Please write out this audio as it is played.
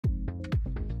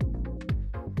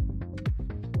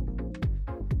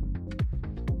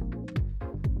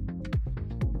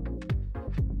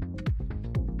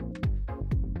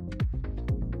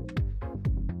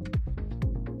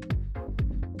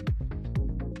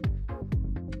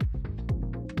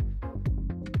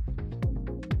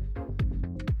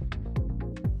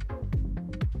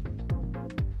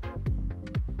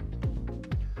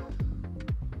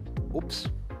Oops,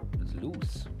 it's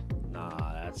loose. Nah,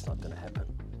 that's not gonna happen.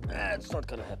 That's not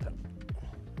gonna happen.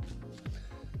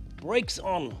 Brakes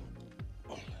on.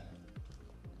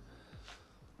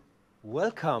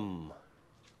 Welcome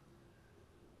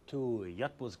to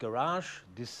Yatbo's garage,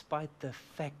 despite the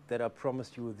fact that I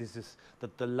promised you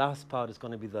that the last part is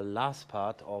going to be the last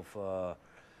part of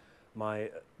my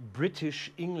British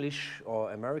English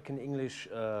or American English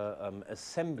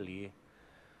assembly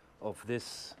of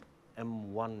this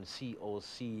M1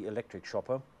 COC electric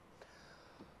chopper.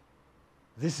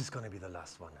 This is going to be the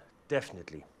last one,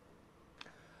 definitely.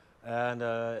 And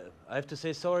I have to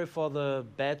say sorry for the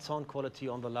bad sound quality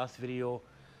on the last video,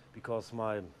 because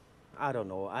I don't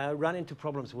know, I run into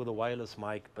problems with a wireless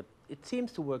mic, but it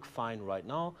seems to work fine right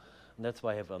now, and that's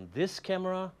why I have on this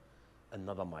camera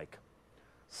another mic.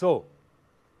 So,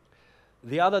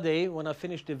 the other day when I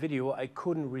finished the video, I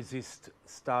couldn't resist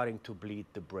starting to bleed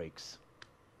the brakes,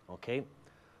 okay?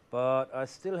 But I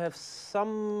still have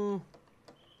some,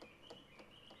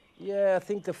 yeah, I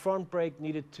think the front brake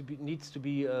needs to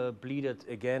be bleeded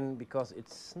again, because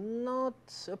it's not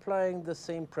applying the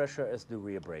same pressure as the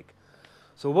rear brake.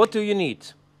 So what do you need?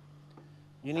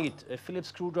 You need a Phillips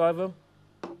screwdriver,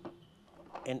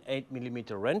 an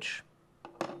 8mm wrench,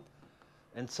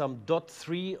 and some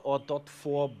 .3 or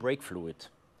 .4 brake fluid.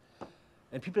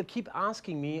 And people keep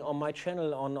asking me on my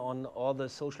channel, on all the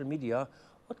social media,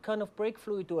 what kind of brake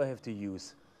fluid do I have to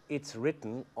use? It's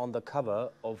written on the cover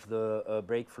of the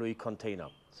brake fluid container.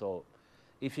 So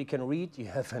if you can read, you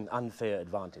have an unfair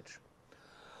advantage.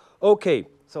 Okay,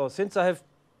 so since I have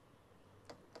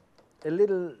a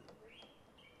little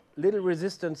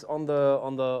resistance on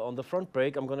the front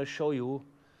brake, I'm going to show you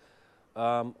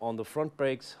on the front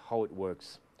brakes how it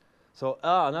works. So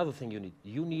another thing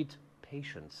you need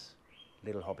patience,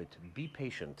 little hobbit. Be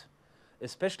patient,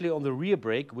 especially on the rear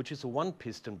brake, which is a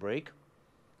one-piston brake.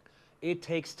 It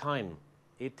takes time.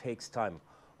 It takes time.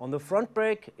 On the front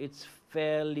brake, it's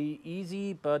fairly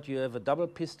easy, but you have a double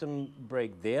piston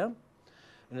brake there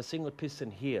and a single piston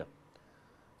here.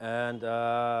 And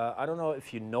I don't know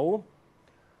if you know,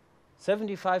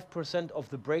 75% of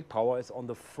the brake power is on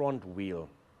the front wheel.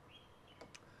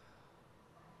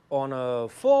 On a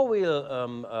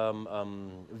four-wheel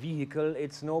vehicle,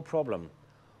 it's no problem.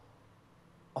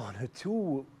 On a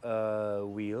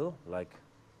two-wheel, like,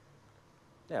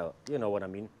 yeah, you know what I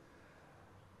mean.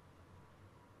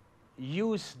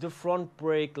 Use the front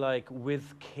brake like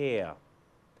with care,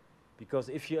 because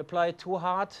if you apply it too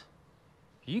hard,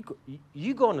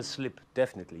 you're gonna slip,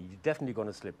 definitely. You're definitely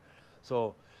gonna slip.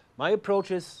 So my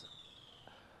approach is,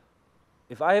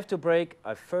 if I have to brake,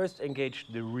 I first engage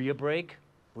the rear brake,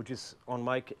 which is in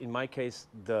my case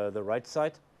the right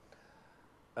side,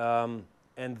 and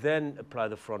then apply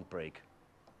the front brake.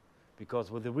 Because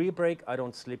with the rear brake, I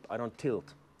don't slip, I don't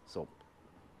tilt. So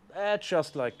that's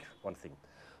just like one thing.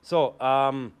 So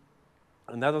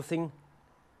another thing,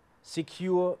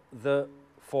 secure the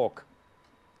fork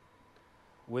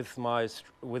with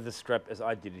the strap as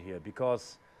I did it here,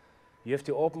 because you have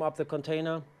to open up the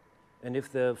container, and if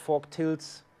the fork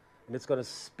tilts, and it's going to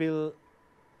spill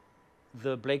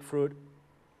the brake fluid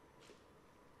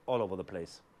all over the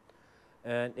place.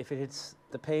 And if it hits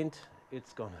the paint,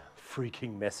 it's going to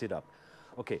freaking mess it up.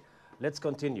 Okay, let's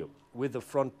continue with the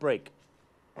front brake.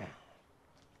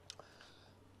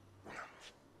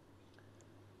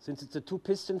 Since it's a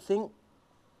two-piston thing,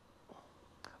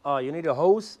 you need a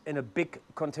hose and a big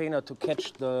container to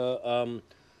catch the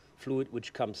fluid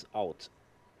which comes out.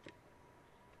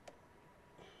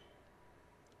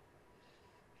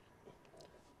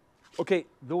 Okay,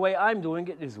 the way I'm doing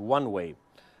it is one way.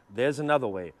 There's another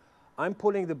way. I'm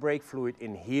pulling the brake fluid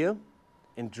in here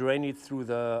and drain it through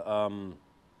the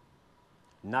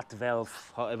nut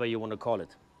valve, however you want to call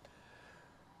it.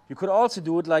 You could also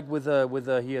do it like with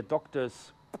a here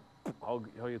doctor's, how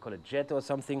you call it, jet or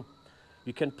something.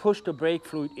 You can push the brake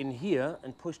fluid in here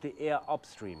and push the air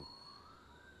upstream.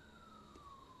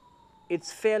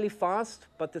 It's fairly fast,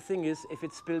 but the thing is, if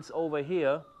it spills over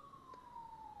here,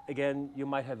 again, you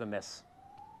might have a mess.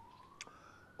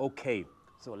 Okay,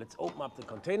 so let's open up the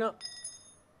container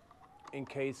in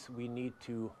case we need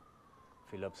to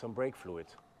fill up some brake fluid.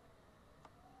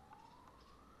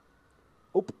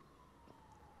 Oop.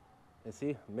 You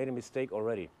see, made a mistake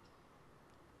already.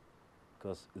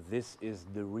 Because this is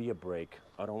the rear brake.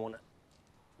 I don't want to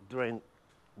drain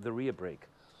the rear brake.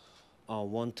 I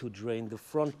want to drain the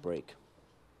front brake.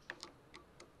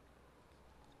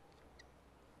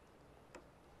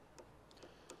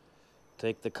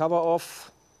 Take the cover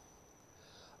off.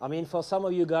 I mean, for some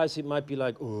of you guys, it might be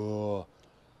like, oh,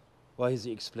 why is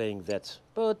he explaining that?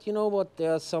 But you know what?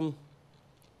 There are some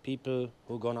people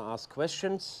who are gonna ask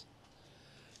questions,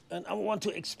 and I want to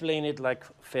explain it like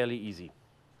fairly easy.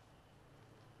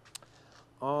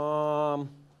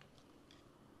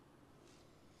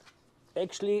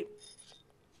 Actually,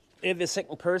 if a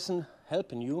second person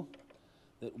helping you,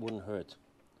 it wouldn't hurt.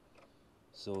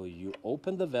 So you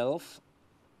open the valve,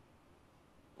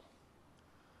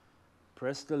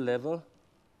 press the lever,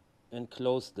 and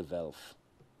close the valve.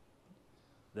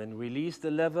 Then release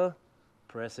the lever,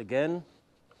 press again,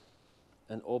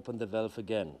 and open the valve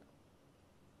again.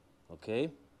 Okay?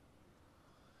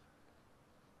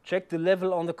 Check the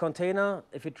level on the container.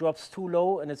 If it drops too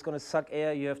low and it's going to suck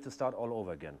air, you have to start all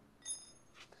over again.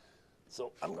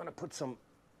 So I'm going to put some,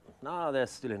 no,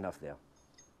 there's still enough there.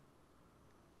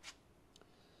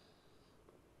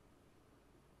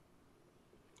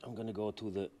 I'm going to go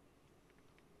to the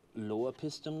lower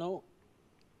piston now.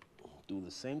 Do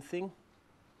the same thing.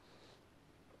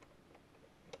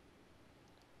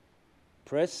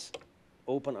 Press,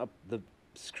 open up the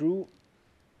screw,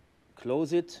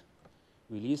 close it,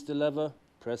 release the lever,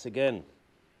 press again.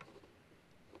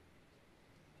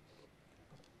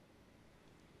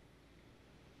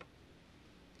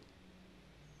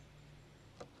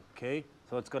 Okay,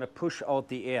 so it's going to push out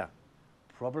the air.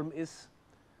 Problem is,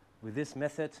 with this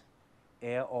method,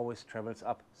 air always travels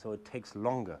up, so it takes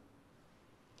longer.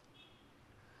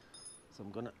 So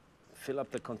I'm going to fill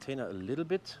up the container a little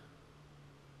bit.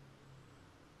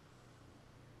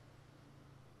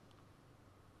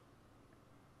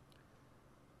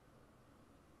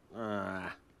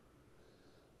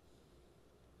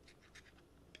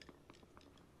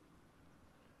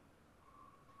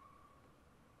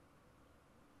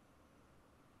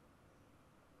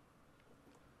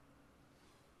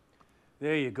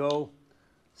 There you go.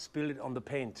 Spill it on the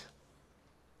paint.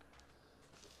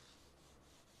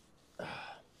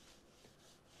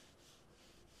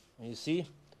 You see,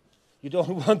 you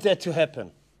don't want that to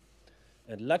happen.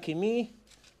 And lucky me,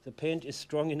 the paint is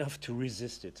strong enough to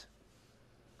resist it.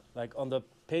 Like on the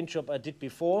paint job I did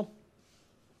before,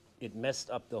 it messed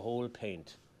up the whole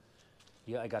paint.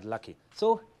 Here I got lucky.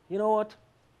 So, you know what?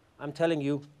 I'm telling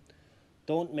you,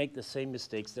 don't make the same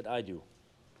mistakes that I do.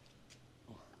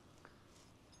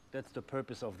 That's the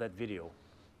purpose of that video.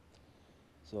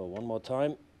 So one more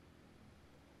time.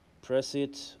 Press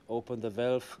it, open the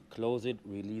valve, close it,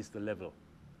 release the lever.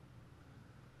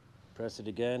 Press it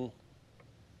again.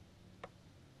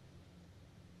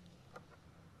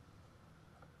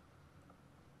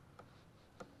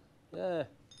 Yeah,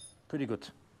 pretty good.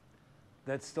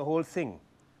 That's the whole thing.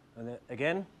 And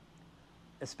again,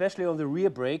 especially on the rear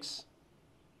brakes,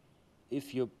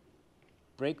 if your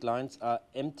brake lines are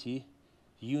empty,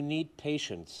 you need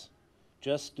patience.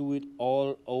 Just do it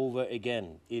all over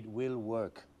again. It will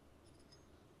work.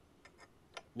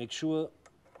 Make sure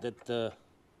that the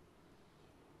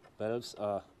valves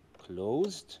are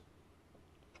closed.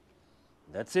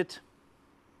 That's it.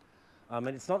 And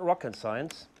it's not rocket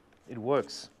science. It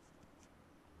works.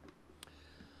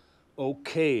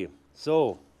 Okay,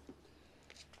 so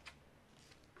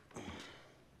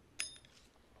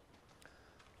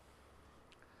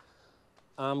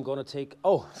I'm gonna take,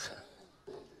 oh,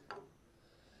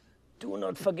 do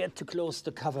not forget to close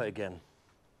the cover again,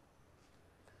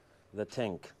 the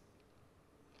tank.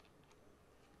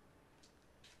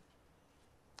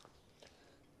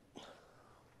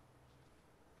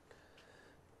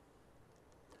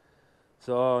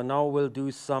 So now we'll do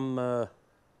some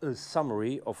a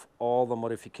summary of all the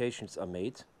modifications I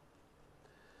made.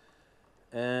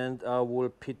 And I will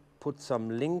put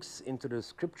some links into the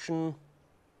description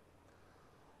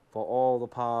for all the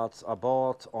parts I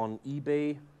bought on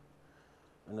eBay.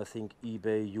 And I think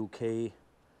eBay UK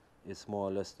is more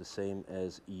or less the same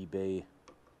as eBay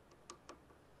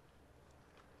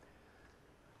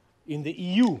in the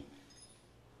EU.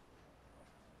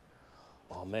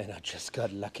 Oh man, I just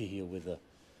got lucky here with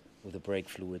the brake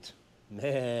fluid.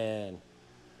 Man.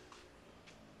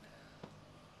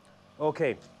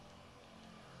 Okay.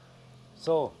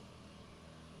 So,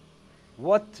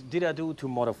 what did I do to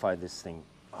modify this thing?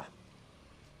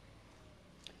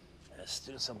 There's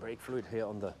still some brake fluid here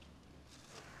on the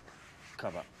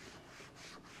cover.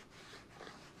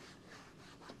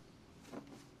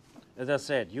 As I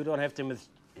said, you don't have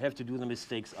to do the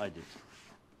mistakes I did.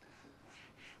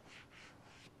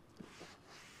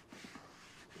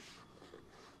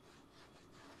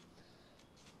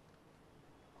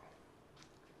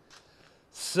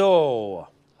 So,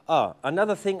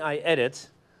 another thing I added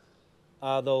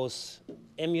are those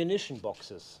ammunition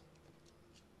boxes.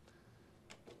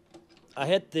 I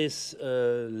had this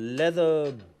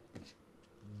leather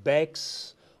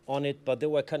bags on it, but they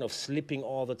were kind of slipping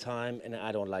all the time, and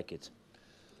I don't like it.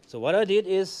 So what I did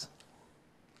is,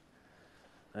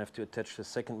 I have to attach the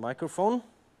second microphone,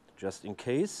 just in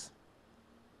case.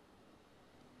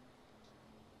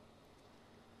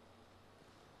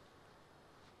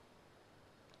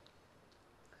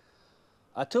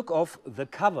 I took off the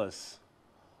covers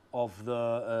of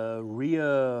the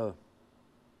rear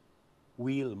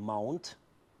wheel mount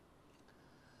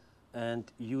and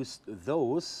used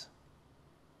those.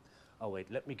 Oh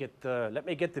wait, let me get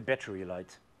the battery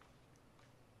light.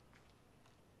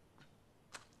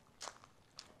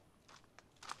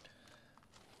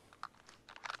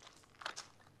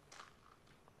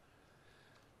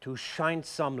 To shine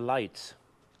some light.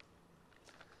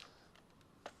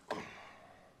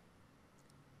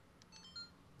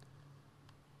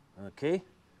 Okay,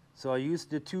 so I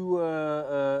used the two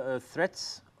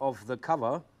threads of the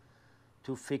cover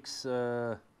to fix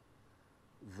the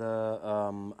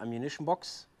ammunition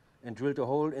box and drilled a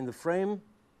hole in the frame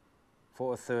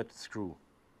for a third screw.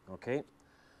 Okay,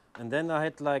 and then I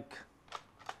had like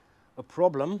a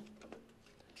problem.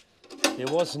 There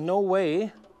was no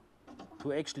way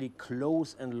to actually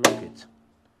close and lock it.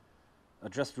 I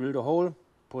just drilled a hole,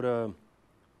 put a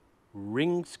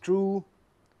ring screw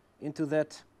into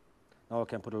that. Now I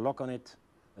can put a lock on it,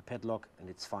 a padlock, and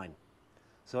it's fine.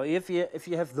 So if you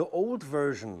have the old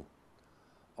version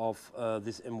of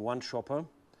this M1 chopper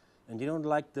and you don't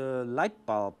like the light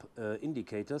bulb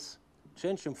indicators,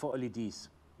 change them for LEDs.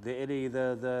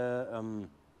 The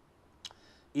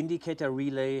indicator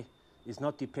relay is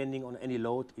not depending on any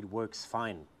load, it works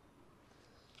fine.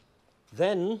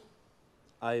 Then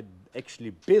I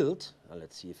actually built,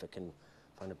 let's see if I can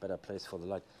find a better place for the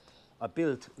light. I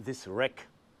built this rack.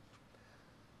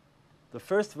 The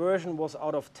first version was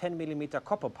out of 10mm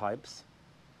copper pipes,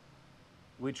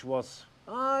 which was,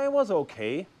 it was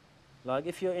okay. Like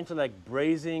if you're into like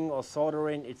brazing or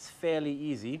soldering, it's fairly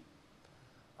easy.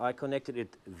 I connected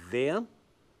it there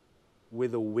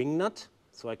with a wing nut,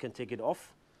 so I can take it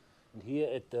off. And here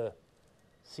at the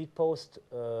seat post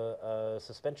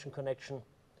suspension connection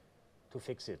to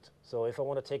fix it. So if I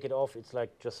want to take it off, it's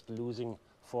like just losing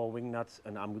 4 wing nuts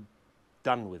and I'm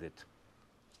done with it.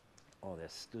 Oh,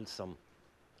 there's still some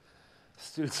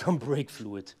brake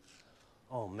fluid.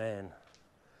 Oh man,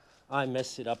 I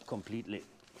messed it up completely.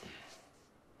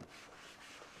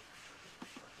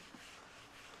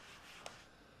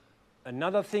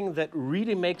 Another thing that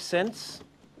really makes sense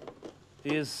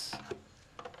is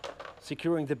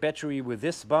securing the battery with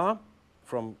this bar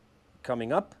from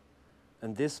coming up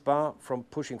and this bar from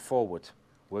pushing forward.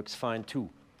 Works fine too.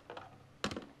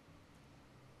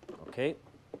 Okay.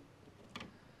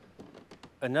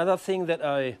 Another thing that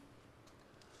I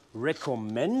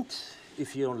recommend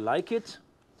if you don't like it,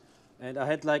 and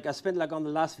I spent like on the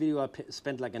last video, I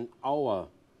spent like an hour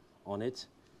on it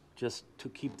just to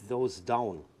keep those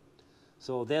down.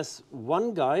 So there's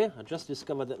one guy, I just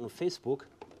discovered that on Facebook.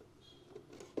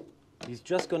 He's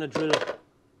just going to drill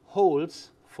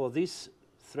holes for these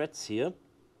threads here.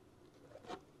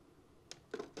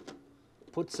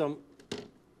 Put some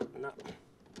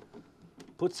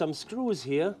screws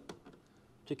here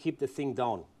to keep the thing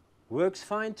down. Works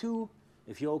fine too.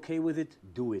 If you're okay with it,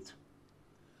 do it.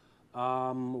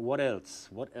 What else?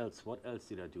 What else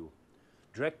did I do?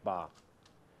 Drag bar.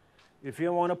 If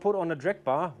you want to put on a drag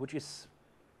bar, which is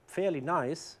fairly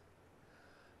nice,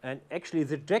 and actually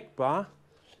the drag bar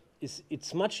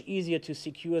it's much easier to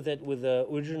secure that with the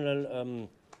original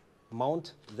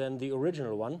mount than the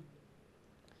original one.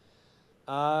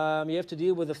 You have to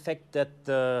deal with the fact that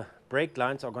the brake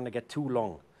lines are going to get too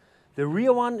long. The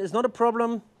rear one is not a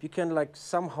problem. You can like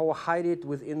somehow hide it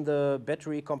within the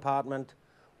battery compartment.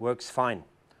 Works fine,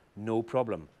 no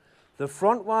problem. The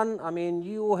front one, I mean,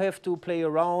 you have to play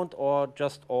around or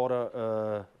just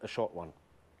order a short one.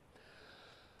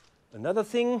 Another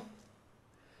thing,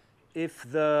 if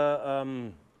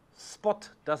the spot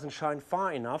doesn't shine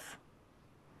far enough,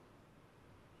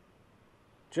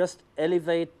 just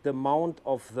elevate the mount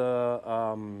of the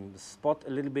spot a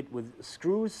little bit with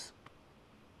screws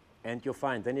and you're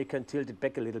fine. Then you can tilt it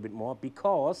back a little bit more,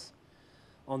 because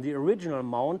on the original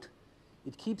mount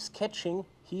it keeps catching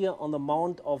here on the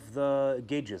mount of the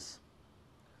gauges.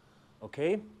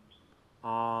 Okay?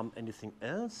 Anything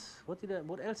else? What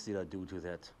else did I do to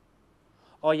that?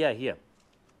 Oh yeah, here.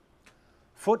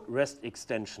 Footrest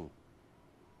extension.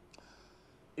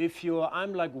 If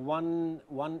I'm like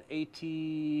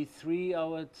 183, I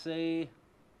would say,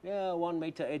 yeah,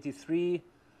 1.83 m.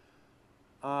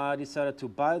 I decided to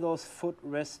buy those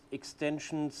footrest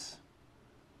extensions.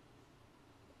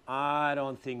 I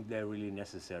don't think they're really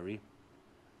necessary.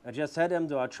 I just had them,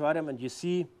 I tried them, and you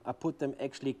see, I put them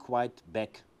actually quite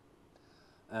back.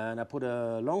 And I put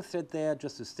a long thread there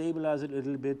just to stabilize it a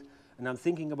little bit. And I'm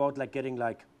thinking about like getting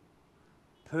like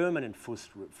permanent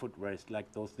footrest,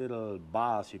 like those little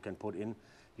bars you can put in,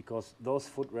 because those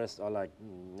footrests are like,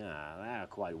 they're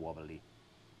quite wobbly.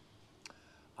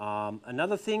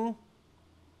 Another thing,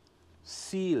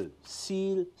 seal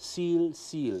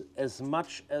as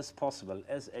much as possible.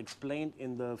 As explained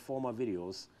in the former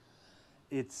videos,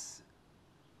 it's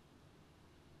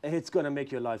going to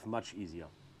make your life much easier.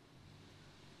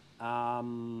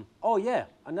 Oh yeah,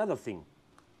 another thing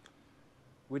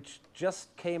which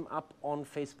just came up on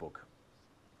Facebook.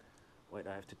 Wait,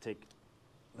 I have to take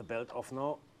the belt off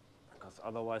now, because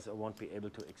otherwise I won't be able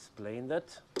to explain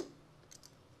that.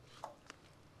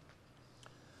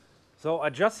 So I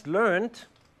just learned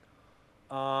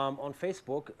on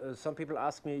Facebook, some people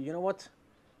ask me, you know what,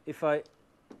 if I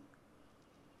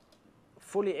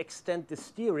fully extend the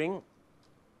steering,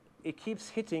 it keeps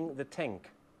hitting the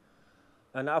tank.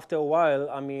 And after a while,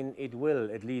 I mean, it will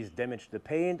at least damage the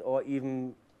paint or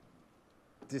even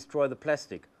destroy the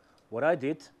plastic. What I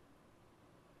did,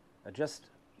 I just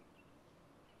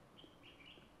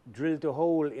drilled a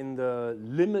hole in the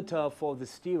limiter for the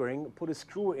steering, put a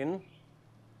screw in,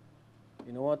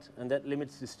 you know what, and that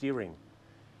limits the steering.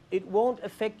 It won't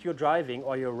affect your driving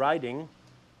or your riding,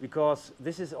 because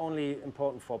this is only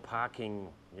important for parking,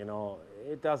 you know,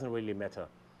 it doesn't really matter.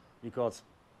 Because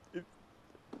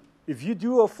if you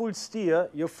do a full steer,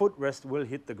 your footrest will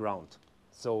hit the ground.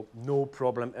 So no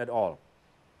problem at all.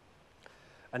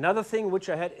 Another thing which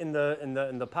I had in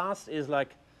the past is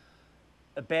like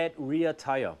a bad rear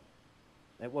tire.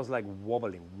 It was like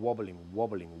wobbling.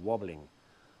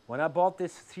 When I bought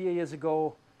this 3 years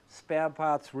ago, spare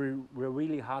parts were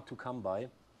really hard to come by.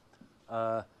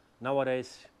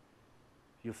 Nowadays,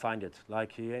 you find it.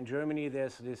 Like here in Germany,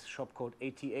 there's this shop called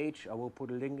ATH. I will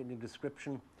put a link in the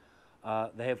description.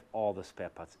 They have all the spare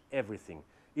parts, everything.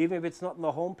 Even if it's not on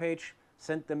the homepage,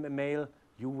 send them a mail,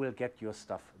 you will get your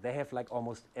stuff. They have like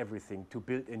almost everything to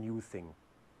build a new thing.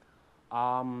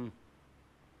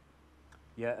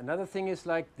 Yeah, another thing is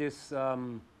like this,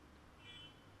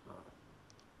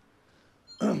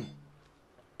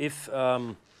 if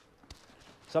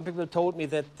some people told me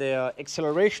that their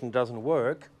acceleration doesn't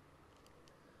work,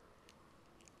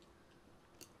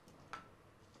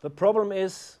 the problem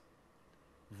is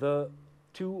the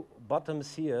two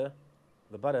buttons here,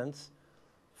 the buttons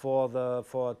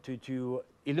to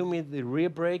illuminate the rear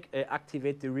brake,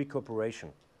 activate the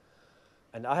recuperation.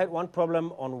 And I had one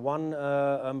problem on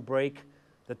one brake,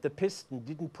 that the piston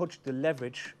didn't push the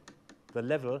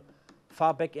level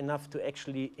far back enough to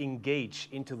actually engage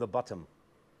into the bottom.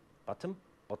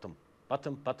 Bottom.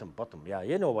 Yeah,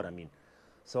 you know what I mean.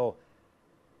 So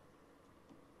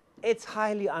it's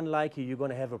highly unlikely you're going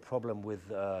to have a problem with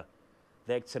the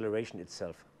acceleration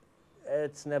itself.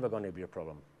 It's never going to be a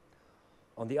problem.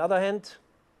 On the other hand,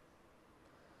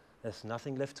 there's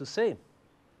nothing left to say.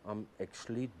 I'm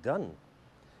actually done.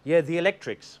 Yeah, the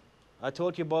electrics. I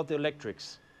told you about the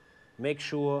electrics. Make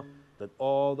sure that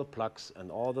all the plugs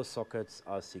and all the sockets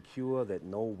are secure, that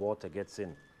no water gets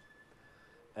in.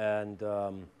 And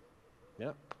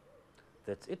yeah,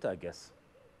 that's it, I guess.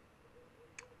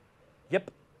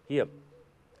 Yep, here.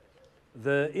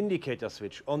 The indicator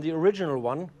switch. On the original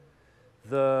one,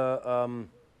 the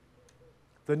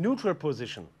neutral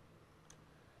position.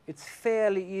 It's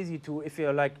fairly easy to, if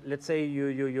you're like, let's say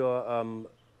you're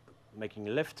making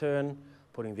a left turn,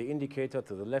 putting the indicator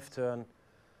to the left turn,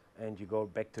 and you go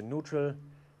back to neutral,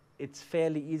 it's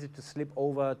fairly easy to slip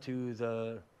over to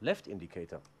the left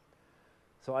indicator.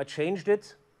 So I changed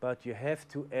it, but you have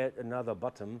to add another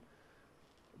button,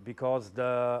 because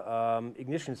the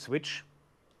ignition switch,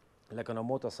 like on a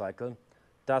motorcycle,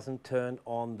 doesn't turn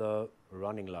on the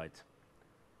running light.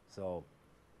 So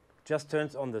just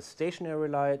turns on the stationary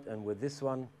light, and with this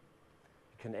one you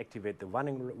can activate the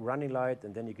running light,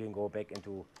 and then you can go back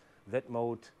into that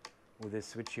mode with this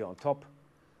switch here on top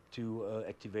to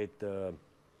activate the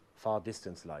far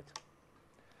distance light.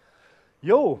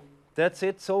 Yo, that's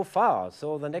it so far.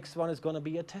 So the next one is going to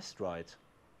be a test ride,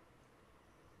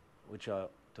 which I,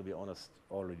 to be honest,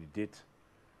 already did.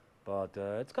 But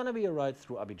it's going to be a ride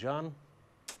through Abidjan.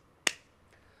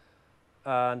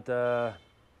 And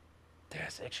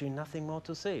there's actually nothing more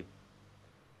to say.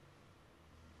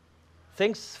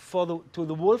 Thanks to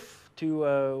the wolf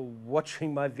to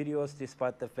watching my videos,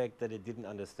 despite the fact that it didn't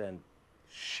understand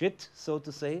shit, so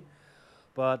to say.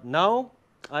 But now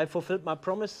I fulfilled my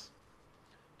promise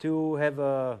to have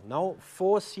now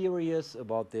 4 series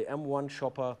about the M1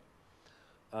 chopper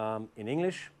in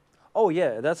English. Oh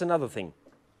yeah, that's another thing.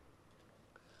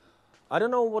 I don't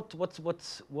know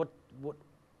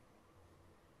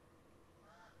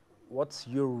what's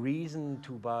your reason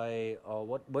to buy, or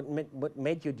what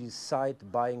made you decide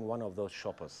buying one of those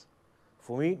shoppers?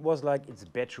 For me, it was like it's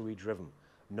battery driven,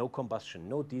 no combustion,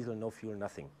 no diesel, no fuel,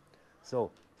 nothing. So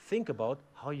think about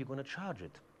how you're going to charge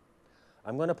it.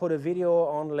 I'm going to put a video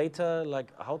on later,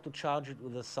 like how to charge it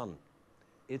with the sun.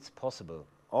 It's possible.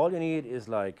 All you need is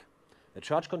like a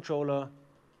charge controller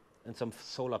and some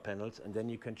solar panels, and then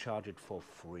you can charge it for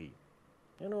free.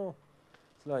 You know,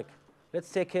 it's like,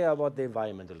 let's take care about the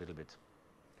environment a little bit.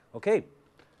 Okay,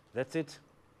 that's it.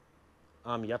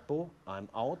 I'm Jatbo, I'm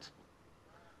out.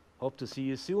 Hope to see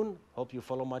you soon. Hope you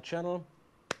follow my channel.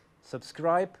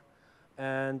 Subscribe.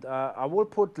 And I will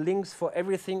put links for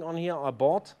everything on here I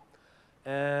bought.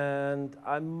 And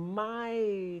I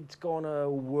might gonna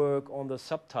work on the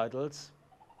subtitles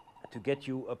to get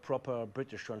you a proper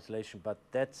British translation, but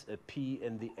that's a P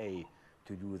and the A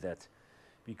to do that.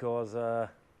 Because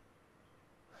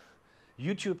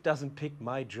YouTube doesn't pick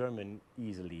my German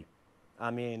easily.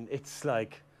 I mean, it's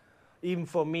like, even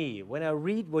for me, when I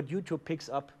read what YouTube picks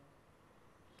up,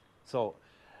 so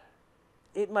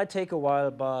it might take a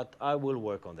while, but I will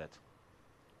work on that.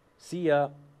 See ya.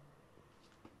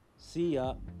 See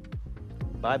ya.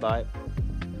 Bye-bye.